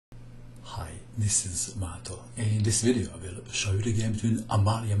This is Mato. In this video I will show you the game between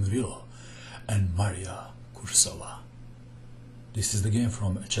Amalia Murillo and Maria Kursova. This is the game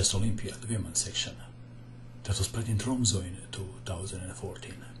from Chess Olympiad, the women's section, that was played in Tromsø in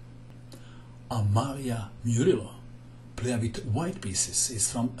 2014. Amalia Murillo, player with white pieces,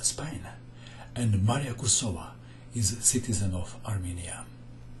 is from Spain, and Maria Kursova is a citizen of Armenia.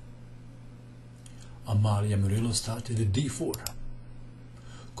 Amalia Murillo started with d4.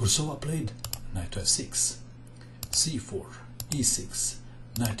 Kursova played knight to f6, c4, e6,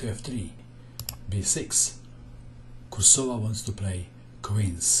 knight to f3, b6. Kursova wants to play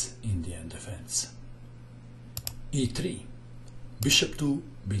Queen's Indian defense. e3, bishop to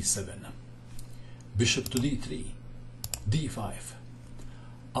b7, bishop to d3, d5.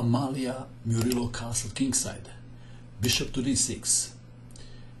 Amalia Murillo castle kingside, bishop to d6,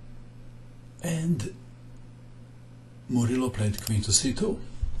 and Murillo played queen to c2,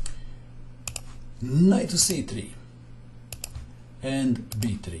 knight to c3, and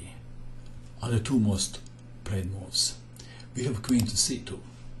b3 are the two most played moves. We have queen to c2,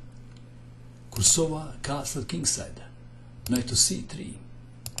 Kursova castle kingside, knight to c3,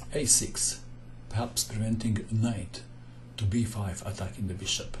 a6, perhaps preventing knight to b5 attacking the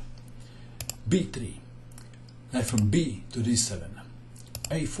bishop, b3, knight from b to d7,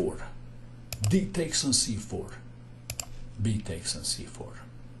 a4, d takes on c4, b takes on c4.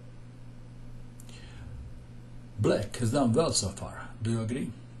 Black has done well so far, do you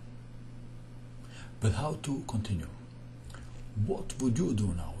agree? But how to continue? What would you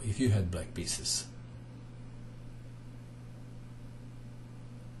do now if you had black pieces?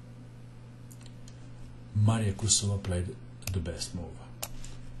 Maria Kursova played the best move.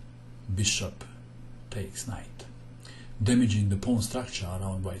 Bishop takes knight, damaging the pawn structure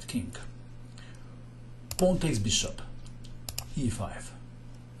around white king. Pawn takes bishop, e5,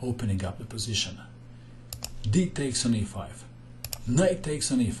 opening up the position. D takes on e5, knight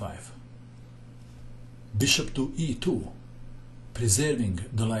takes on e5, bishop to e2, preserving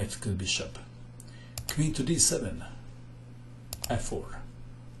the light bishop, queen to d7, f4,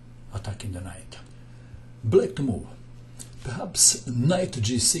 attacking the knight. Black to move, perhaps knight to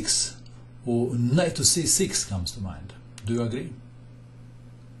g6 or knight to c6 comes to mind. Do you agree?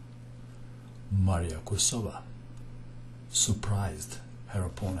 Maria Kursova surprised her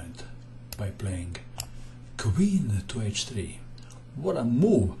opponent by playing queen to h3. What a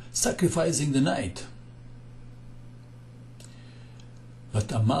move, sacrificing the knight.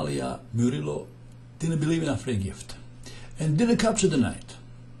 But Amalia Murillo didn't believe in a free gift and didn't capture the knight.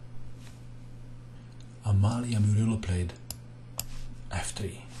 Amalia Murillo played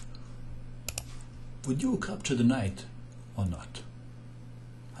f3. Would you capture the knight or not?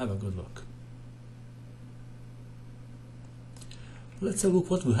 Have a good look. Let's have a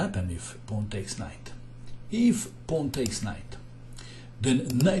look what will happen if pawn takes knight. If pawn takes knight, then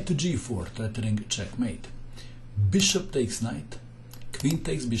knight to g4, threatening checkmate. Bishop takes knight, queen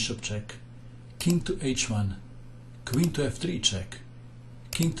takes bishop check, king to h1, queen to f3 check,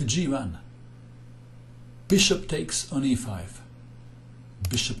 king to g1, bishop takes on e5,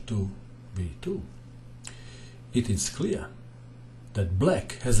 bishop to b2. It is clear that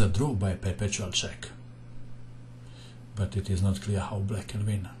black has a draw by perpetual check, but it is not clear how black can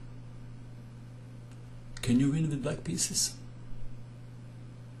win. Can you win with black pieces?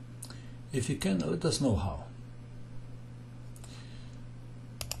 If you can, let us know how.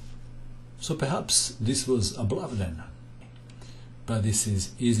 So perhaps this was a bluff then, but this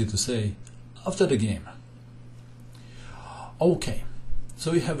is easy to say after the game. Okay,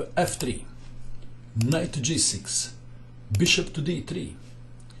 so we have f3, knight to g6, bishop to d3,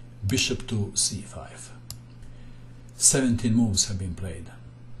 bishop to c5. 17 moves have been played,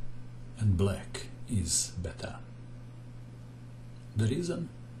 and black is better. The reason?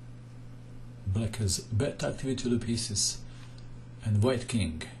 Black has better activity to the pieces, and white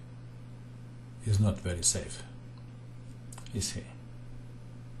king is not very safe, is he?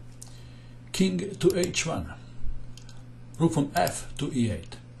 King to h1, rook from f to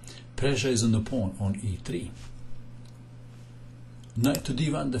e8, pressure is on the pawn on e3, knight to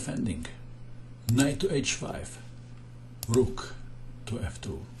d1 defending, knight to h5, rook to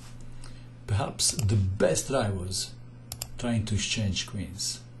f2. Perhaps the best rivals trying to exchange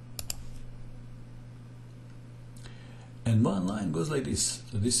queens. And one line goes like this,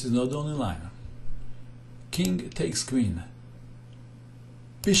 so this is not the only line. King takes queen,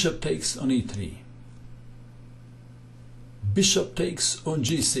 bishop takes on e3, bishop takes on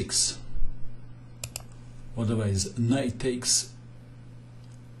g6, otherwise knight takes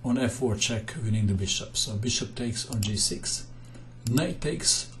on f4 check, winning the bishop. So bishop takes on g6, knight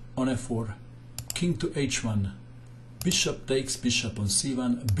takes on f4, king to h1, bishop takes bishop on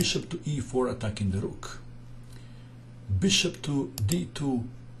c1, bishop to e4 attacking the rook, bishop to d2,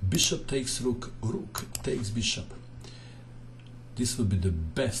 bishop takes rook, rook takes bishop. This would be the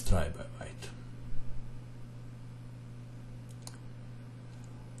best try by white.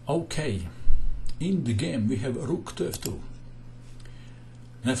 Okay, in the game we have rook to f2.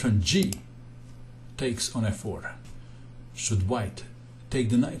 Now from g takes on f4. Should white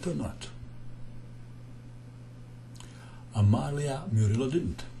take the knight or not? Amalia Murillo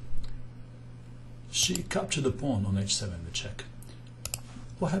didn't. She captured the pawn on h7 with check.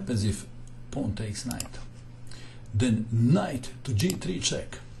 What happens if pawn takes knight? Then knight to g3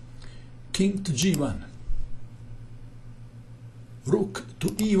 check, king to g1, rook to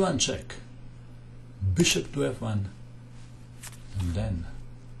e1 check, bishop to f1, and then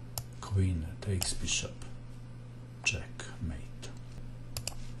queen takes bishop, checkmate.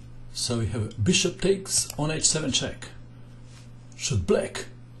 So we have bishop takes on h7 check. Should black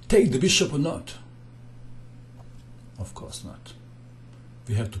take the bishop or not? Of course not.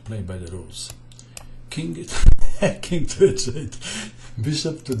 We have to play by the rules. King to h8,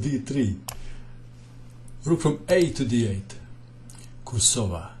 bishop to d3, rook from a to d8.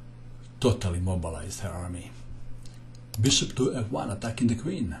 Kursova totally mobilized her army. Bishop to f1 attacking the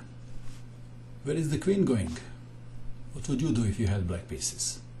queen. Where is the queen going? What would you do if you had black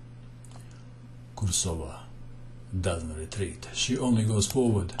pieces? Kursova doesn't retreat. She only goes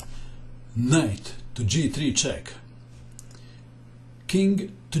forward. Knight to g3 check.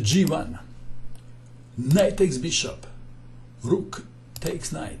 King to g1. Knight takes bishop. Rook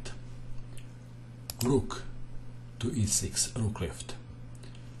takes knight. Rook to e6. Rook left.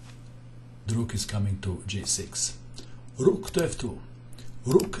 The rook is coming to g6. Rook to f2.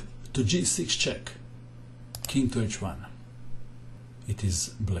 Rook to g6 check. King to h1. It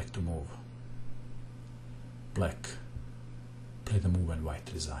is black to move. Black played the move and white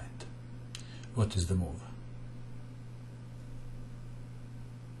resigned. What is the move?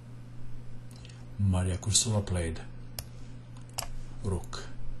 Maria Kursova played rook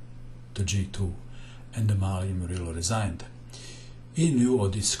to g2 and Amalia Murillo resigned. In view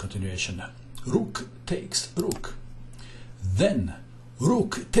of this continuation, rook takes rook. Then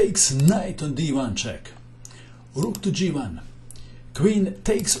rook takes knight on d1 check. Rook to g1. Queen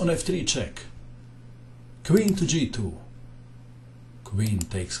takes on f3 check. Queen to g2. Queen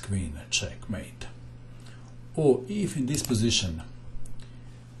takes queen, checkmate. Or if in this position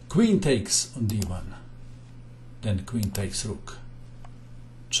queen takes on d1, then queen takes rook,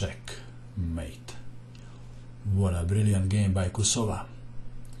 checkmate. What a brilliant game by Kursova.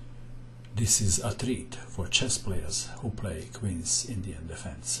 This is a treat for chess players who play Queen's Indian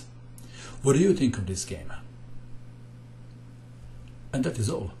defense. What do you think of this game? And that is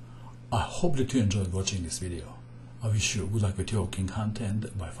all. I hope that you enjoyed watching this video. I wish you good luck with your king hunt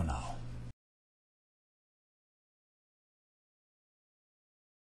and bye for now.